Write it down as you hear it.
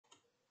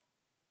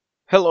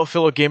Hello,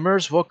 fellow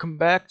gamers. Welcome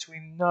back to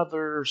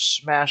another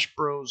Smash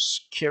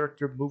Bros.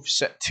 Character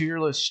moveset tier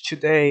list.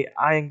 Today,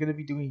 I am going to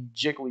be doing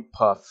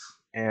Jigglypuff,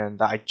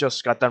 and I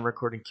just got done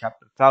recording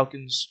Captain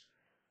Falcons.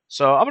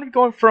 So, I'm going to be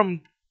going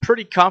from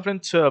pretty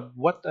confident to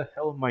what the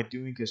hell am I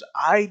doing, because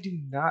I do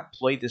not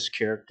play this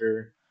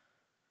character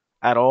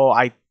at all.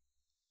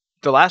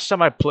 The last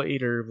time I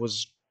played her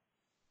was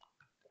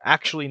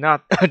actually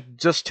not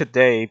just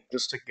today,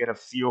 just to get a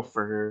feel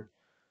for her.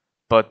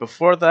 But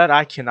before that,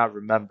 I cannot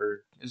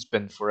remember. It's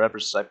been forever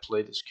since I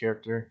played this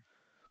character.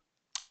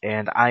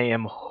 And I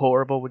am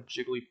horrible with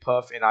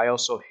Jigglypuff, and I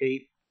also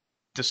hate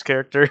this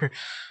character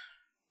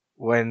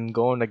when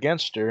going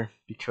against her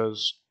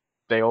because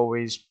they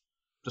always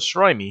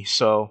destroy me.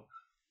 So,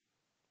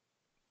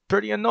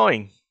 pretty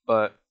annoying.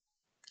 But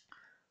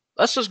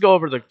let's just go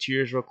over the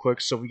tiers real quick.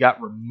 So, we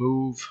got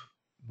remove.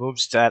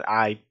 Moves that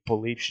I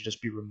believe should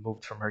just be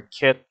removed from her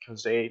kit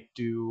because they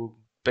do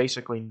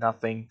basically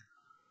nothing.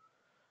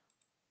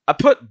 I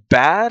put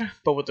bad,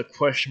 but with a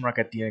question mark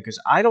at the end because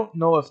I don't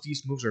know if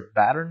these moves are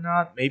bad or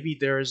not. Maybe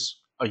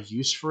there's a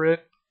use for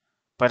it,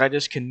 but I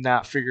just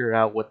cannot figure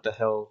out what the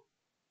hell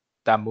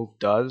that move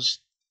does.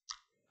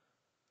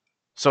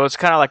 So it's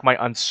kind of like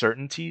my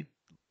uncertainty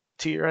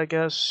tier, I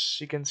guess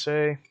you can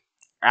say.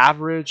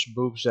 Average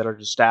moves that are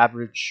just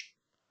average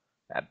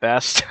at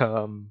best.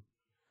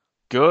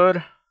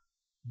 Good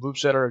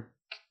moves that are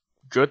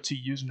good to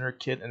use in her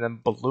kit, and then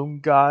Balloon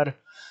God.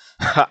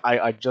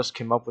 I just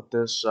came up with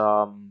this.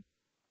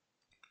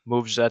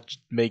 Moves that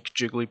make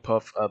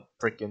Jigglypuff a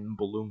freaking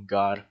Balloon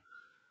God.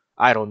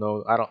 I don't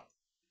know. I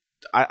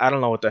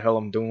don't know what the hell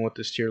I'm doing with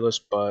this tier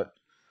list, but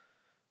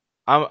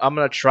I'm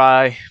gonna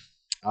try.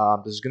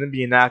 This is gonna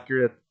be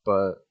inaccurate,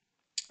 but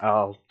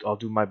I'll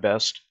do my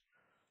best.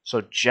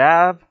 So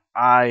jab,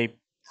 I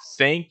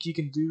think you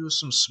can do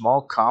some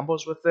small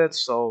combos with it.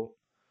 So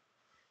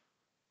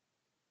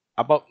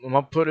I'm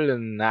gonna put it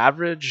in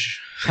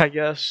average, I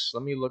guess.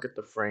 Let me look at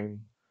the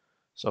frame.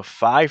 So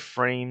 5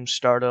 frames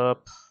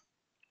startup.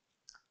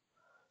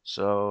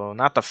 So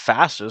not the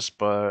fastest,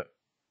 but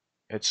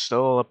it's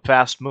still a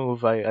fast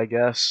move, I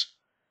guess.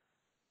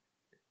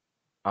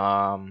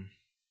 Um,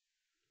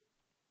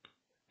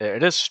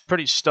 it is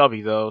pretty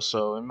stubby though,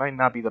 so it might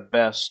not be the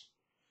best.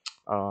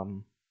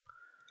 Um,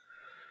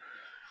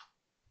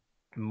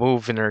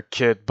 move in her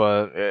kit,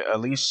 but at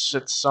least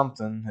it's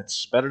something.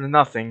 It's better than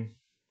nothing.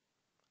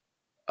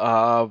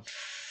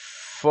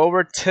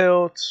 Forward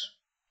tilt.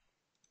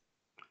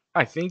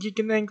 I think you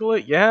can angle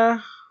it.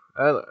 Yeah,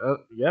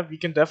 yeah, you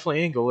can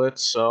definitely angle it.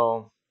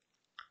 So,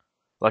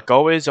 like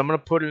always, I'm gonna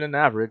put it in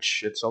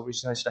average. It's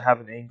always nice to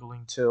have an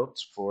angling tilt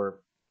for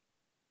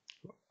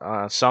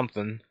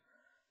something.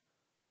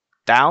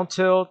 Down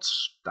tilt.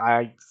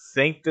 I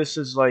think this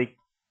is like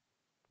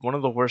one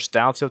of the worst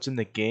down tilts in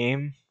the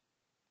game.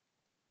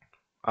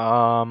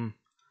 Um,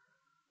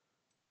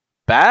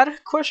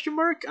 bad question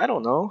mark? I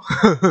don't know.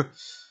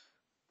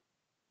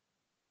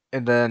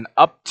 And then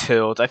up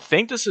tilt. I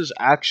think this is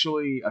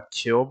actually a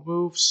kill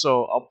move,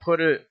 so I'll put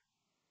it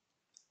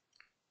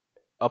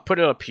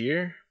up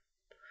here.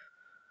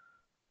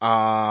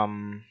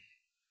 Um,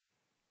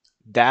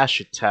 dash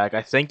attack.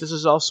 I think this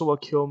is also a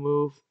kill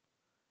move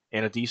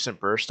and a decent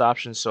burst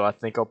option, so I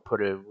think I'll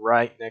put it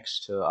right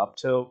next to up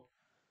tilt.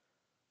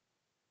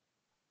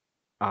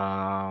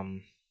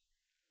 Um,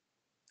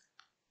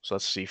 so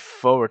let's see,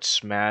 forward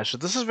smash. So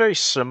this is very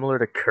similar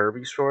to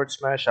Kirby's forward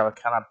smash, how it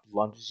kind of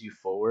lunges you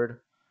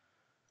forward.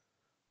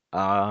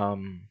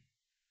 Um,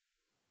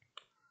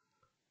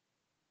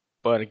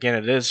 but again,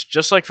 it is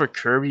just like for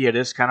Kirby, it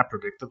is kind of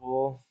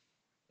predictable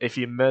if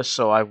you miss,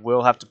 so I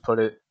will have to put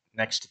it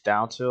next to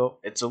down tilt.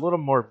 It's a little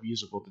more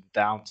usable than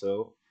down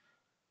tilt,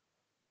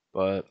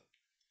 but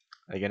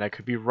again, I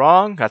could be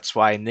wrong. That's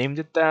why I named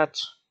it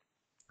that.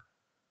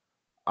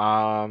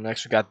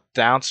 Next we got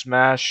down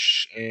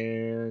smash,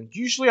 and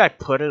usually I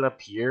put it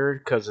up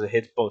here because it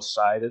hits both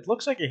sides. It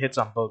looks like it hits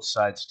on both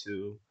sides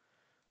too,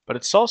 but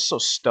it's also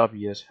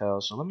stubby as hell.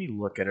 So let me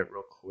look at it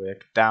real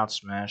quick. Down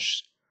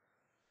smash.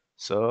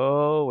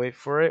 So wait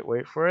for it,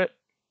 wait for it,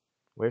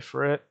 wait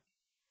for it.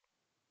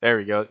 There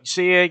we go. You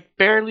see, it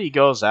barely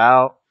goes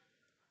out,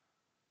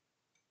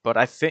 but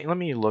I think let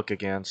me look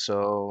again.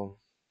 So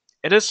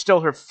it is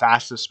still her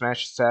fastest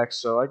smash attack,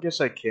 so I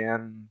guess I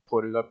can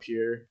put it up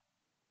here.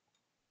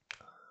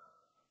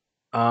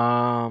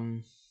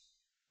 Um,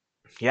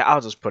 yeah,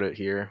 I'll just put it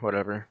here.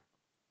 Whatever.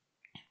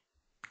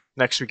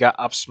 Next, we got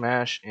up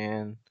smash,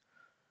 and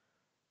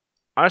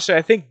honestly,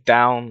 I think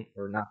down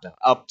or not down,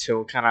 up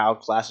tilt kind of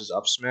outclasses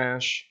up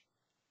smash.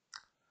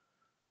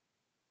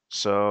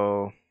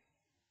 So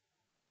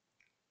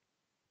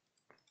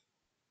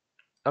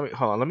let me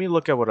hold on. Let me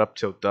look at what up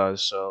tilt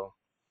does. So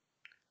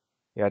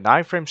yeah,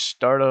 9 frame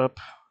startup,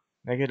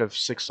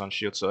 -6 on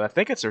shield. So I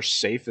think it's her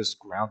safest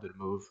grounded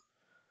move.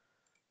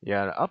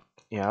 Yeah,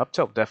 up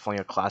tilt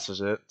definitely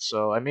outclasses it.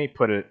 So I may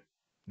put it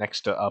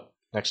next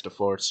to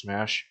forward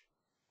smash.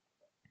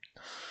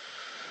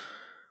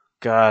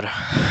 God,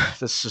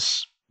 this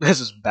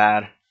is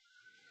bad.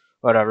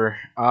 Whatever.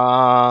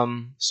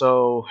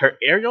 So her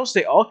aerials,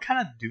 they all kind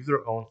of do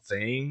their own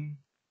thing.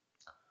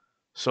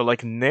 So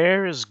like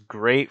Nair is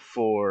great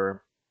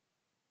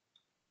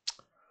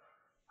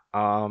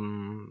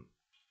um,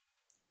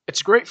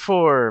 it's great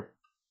for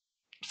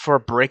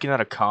breaking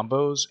out of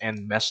combos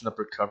and messing up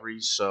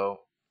recoveries.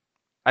 So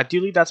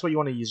ideally, that's what you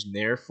want to use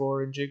Nair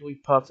for in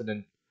Jigglypuff, and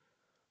then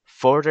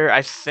forward air.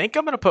 I think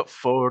I'm gonna put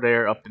forward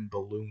air up in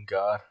Balloon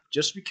God,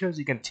 just because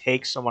you can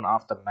take someone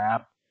off the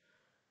map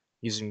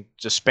using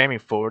just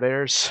spamming forward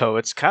air. So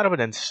it's kind of an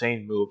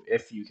insane move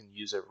if you can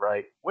use it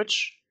right,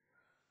 which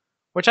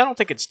I don't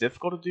think it's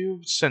difficult to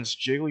do since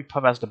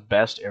Jigglypuff has the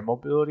best air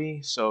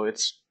mobility, so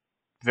it's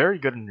very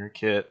good in your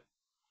kit,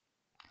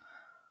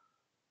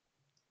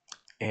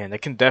 and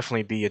it can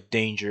definitely be a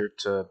danger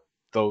to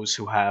those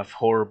who have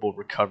horrible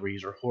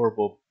recoveries or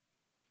horrible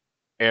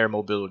air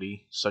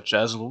mobility, such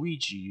as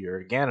Luigi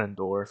or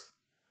Ganondorf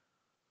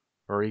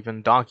or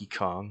even Donkey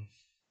Kong.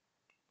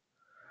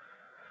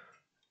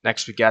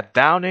 Next we got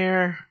down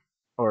air,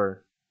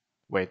 or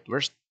wait,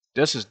 where's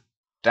this is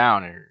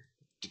down air.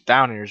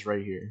 Down air is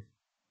right here.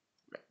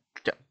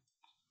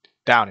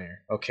 Down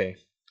air. Okay,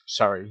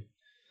 sorry.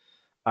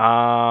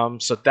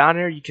 So down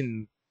air you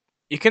can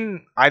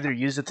either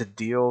use it to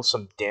deal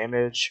some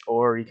damage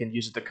or you can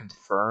use it to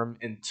confirm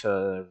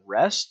into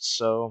rest.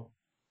 So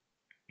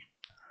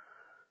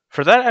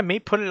for that, I may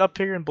put it up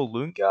here in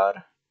Balloon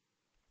God.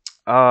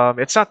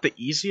 It's not the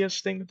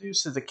easiest thing to do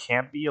since it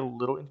can be a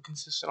little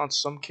inconsistent on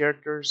some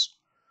characters,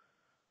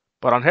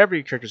 but on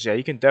heavier characters, yeah,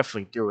 you can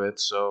definitely do it.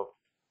 So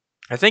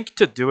I think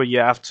to do it, you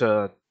have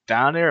to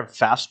down air and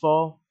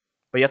fastball,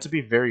 but you have to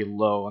be very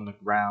low on the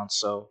ground.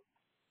 So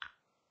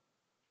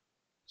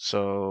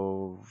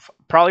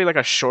probably like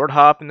a short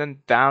hop and then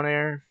down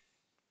air,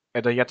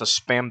 and then you have to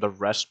spam the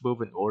rest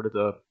move in order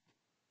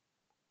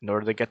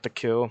to get the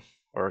kill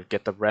or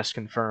get the rest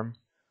confirmed.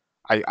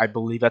 I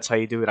believe that's how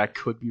you do it. I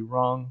could be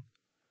wrong.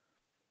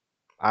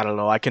 I don't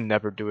know. I can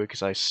never do it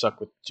because I suck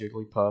with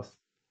Jigglypuff.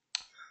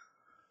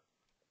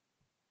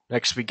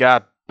 Next we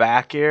got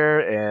back air,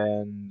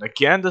 and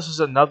again this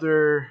is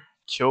another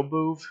kill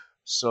move.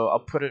 So I'll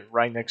put it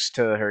right next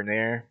to her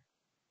nair.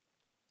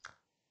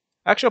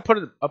 Actually,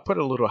 I'll put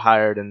it a little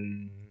higher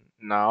than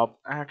no.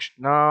 Actually,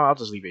 no. I'll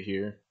just leave it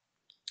here.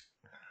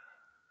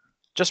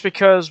 Just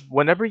because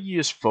whenever you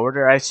use forward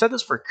air, I said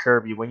this for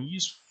Kirby. When you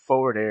use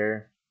forward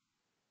air,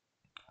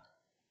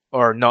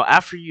 or no,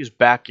 after you use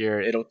back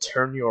air, it'll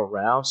turn you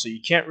around, so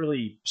you can't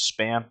really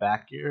spam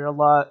back air a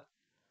lot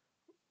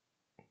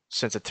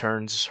since it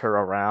turns her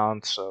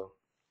around. So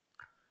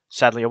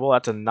sadly, I will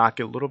have to knock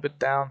it a little bit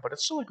down, but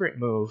it's still a great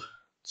move.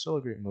 Still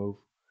a great move.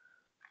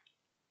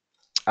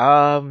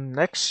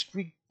 Next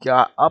we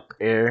got up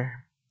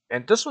air,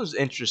 and this one's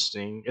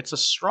interesting. It's a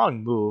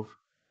strong move,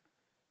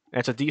 and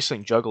it's a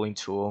decent juggling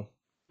tool.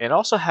 It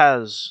also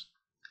has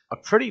a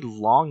pretty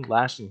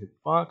long-lasting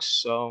hitbox,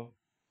 so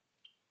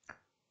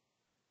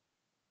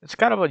it's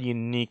kind of a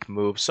unique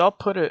move. So I'll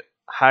put it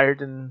higher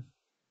than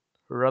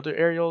her other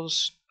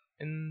aerials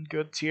in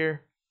good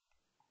tier.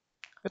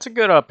 It's a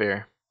good up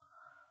air.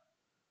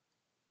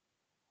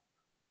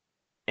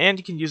 And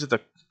you can use it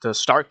to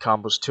start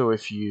combos too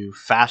if you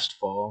fast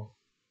fall.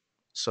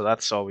 So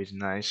that's always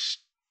nice.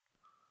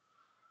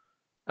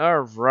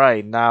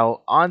 Alright,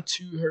 now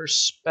onto her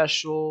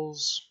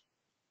specials.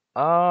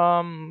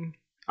 I'm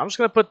just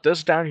gonna put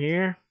this down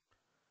here.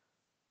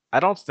 I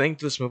don't think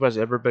this move has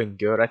ever been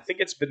good. I think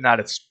it's been at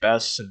its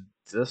best in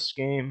this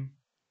game.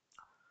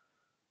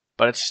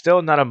 But it's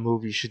still not a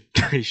move you should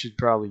you should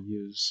probably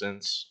use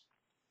since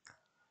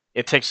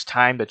it takes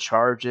time to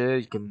charge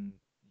it.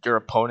 Your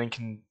opponent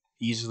can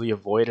easily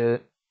avoid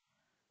it.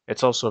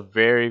 It's also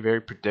very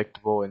very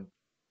predictable, and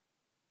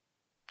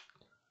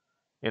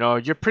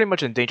you're pretty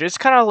much in danger. It's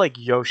kind of like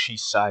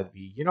Yoshi's side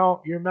B. You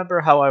remember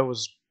how I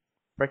was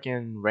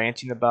freaking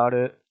ranting about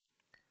it?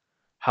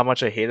 How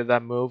much I hated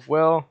that move?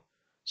 Well,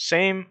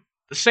 the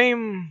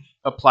same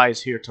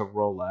applies here to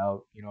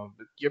rollout.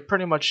 You're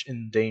pretty much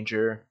in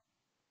danger.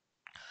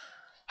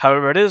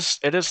 However, it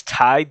is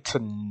tied to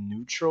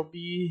neutral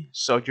B,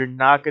 so you're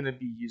not going to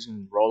be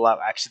using rollout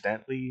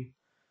accidentally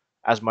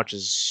as much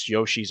as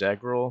Yoshi's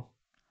egg roll.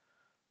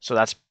 So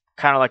that's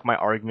kind of like my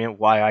argument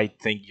why I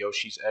think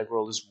Yoshi's egg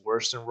roll is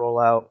worse than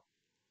rollout.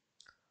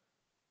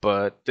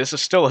 But this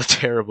is still a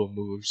terrible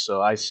move,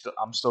 so I'm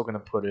still going to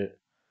put it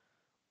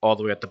all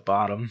the way at the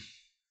bottom.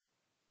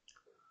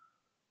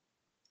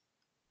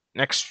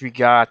 Next we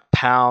got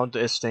Pound.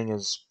 This thing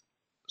is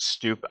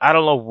stupid. I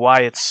don't know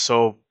why it's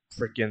so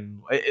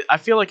freaking. I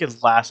feel like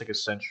it lasts like a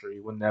century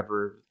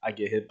whenever I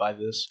get hit by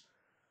this.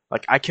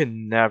 Like I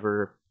can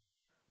never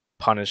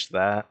punish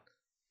that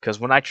because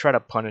when I try to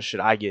punish it,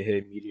 I get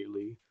hit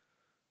immediately,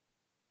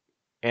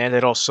 and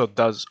it also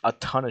does a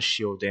ton of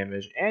shield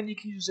damage, and you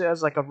can use it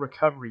as like a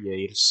recovery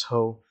aid.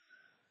 So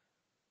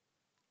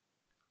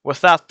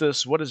without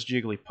this, what is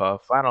Jigglypuff?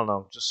 I don't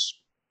know.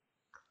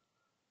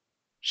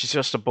 She's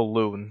just a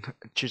balloon.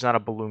 She's not a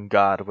balloon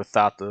god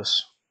without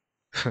this.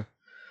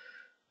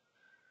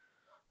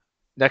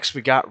 Next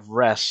we got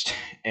Rest,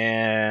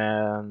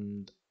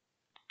 and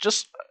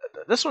just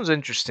this one's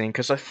interesting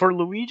because for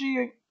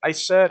Luigi, I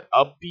said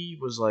up B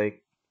was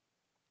like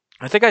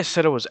I think I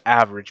said it was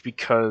average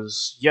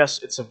because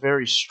yes, it's a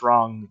very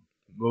strong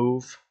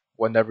move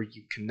whenever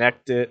you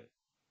connect it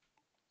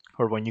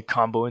or when you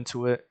combo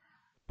into it.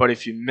 But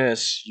if you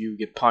miss, you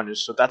get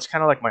punished. So that's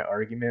kind of like my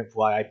argument of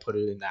why I put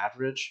it in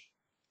average.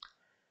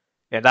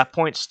 And that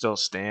point still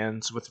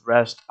stands. With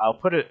rest, I'll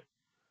put it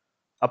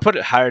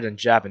higher than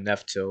jab and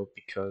F tilt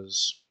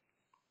because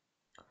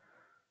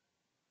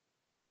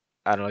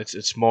I don't know,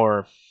 it's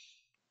more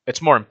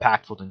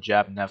impactful than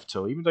jab and F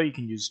tilt. Even though you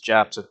can use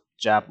jab to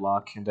jab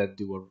lock and then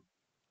do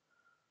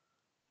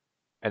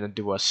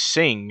a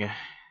sing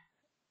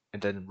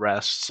and then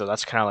rest. So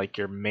that's kind of like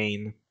your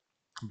main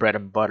bread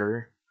and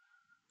butter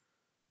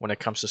when it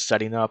comes to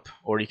setting up.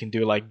 Or you can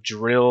do like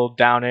drill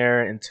down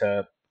air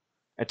into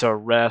a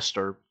rest,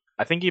 or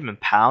I think even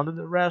pound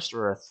into rest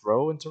or a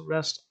throw into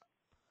rest.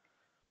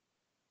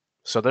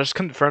 So there's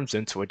confirms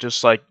into it,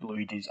 just like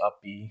Luigi's up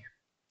B.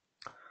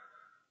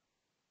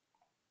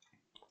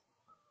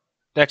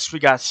 Next we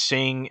got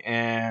Sing,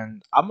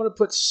 and I'm gonna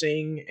put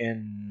Sing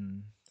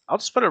in. I'll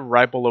just put it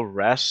right below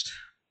rest.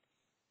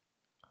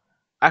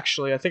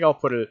 Actually, I think I'll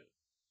put it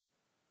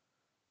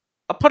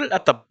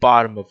at the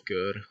bottom of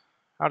good.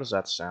 How does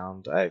that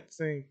sound? I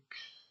think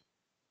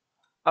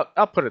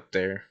I'll put it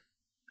there.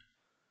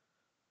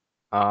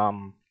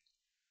 Um,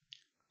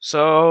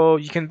 so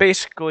you can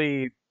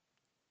basically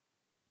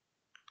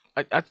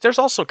there's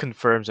also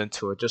confirms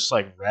into it, just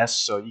like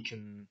rest. So you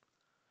can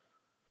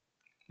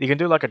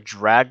do like a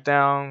drag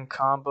down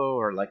combo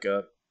or like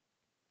a.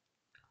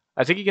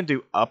 I think you can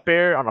do up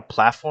air on a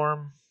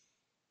platform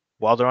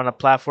while they're on a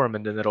platform,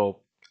 and then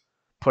it'll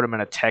put them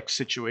in a tech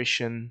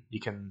situation. You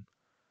can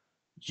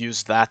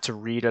use that to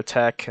read a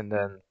tech, and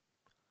then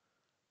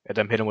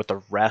hit them with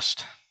the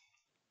rest.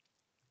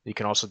 You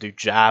can also do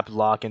jab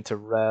lock into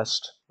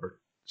rest or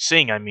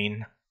sing. I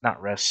mean,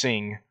 not rest,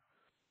 sing.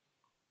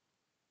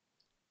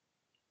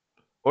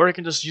 Or you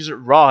can just use it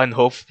raw and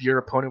hope your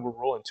opponent will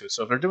roll into it.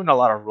 So if they're doing a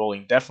lot of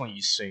rolling, definitely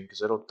use sing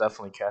because it'll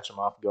definitely catch them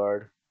off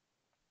guard.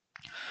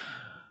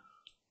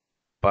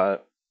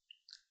 But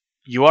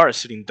you are a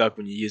sitting duck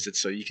when you use it,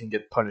 so you can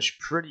get punished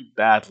pretty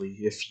badly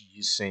if you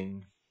use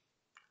sing.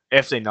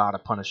 If they know how to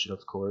punish it,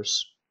 of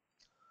course.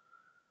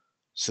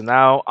 So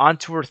now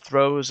onto her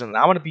throws, and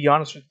I want to be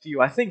honest with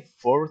you. I think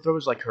forward throw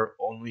is like her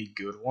only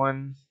good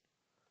one.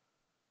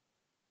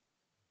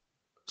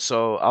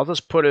 So I'll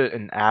just put it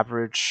in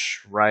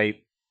average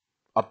right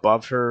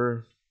above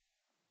her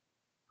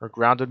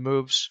grounded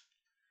moves.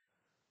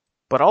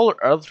 But all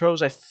her other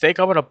throws, I think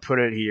I'm gonna put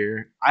it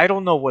here. I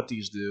don't know what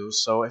these do,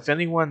 so if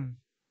anyone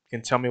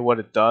can tell me what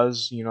it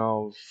does,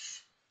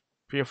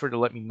 feel free to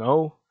let me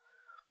know.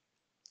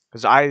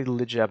 Because I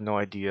legit have no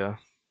idea.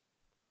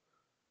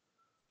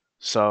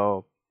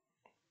 So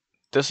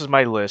this is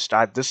my list.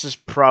 This is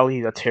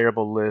probably a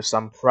terrible list.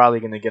 I'm probably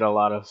gonna get a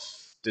lot of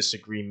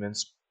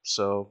disagreements.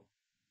 So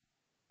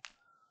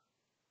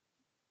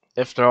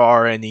if there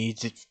are any,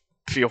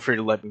 feel free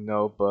to let me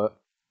know. But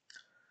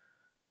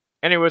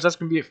anyways, that's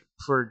gonna be it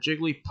for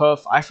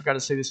Jigglypuff. I forgot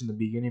to say this in the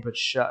beginning, but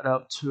shout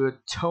out to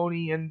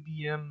Tony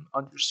NBM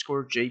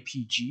underscore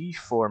JPG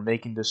for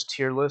making this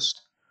tier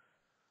list.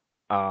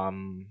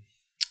 Um,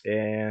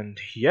 and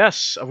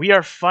yes, we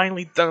are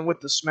finally done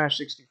with the Smash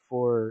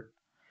 64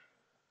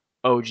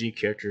 OG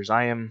characters.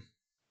 I am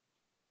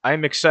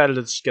excited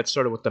to get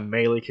started with the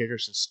melee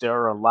characters since there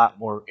are a lot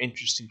more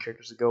interesting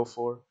characters to go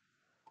for,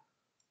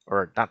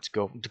 or not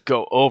to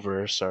go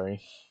over.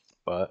 Sorry,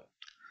 but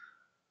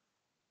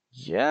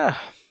yeah.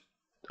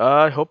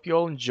 I hope you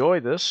all enjoy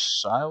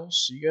this. I'll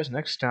see you guys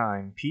next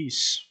time.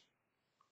 Peace.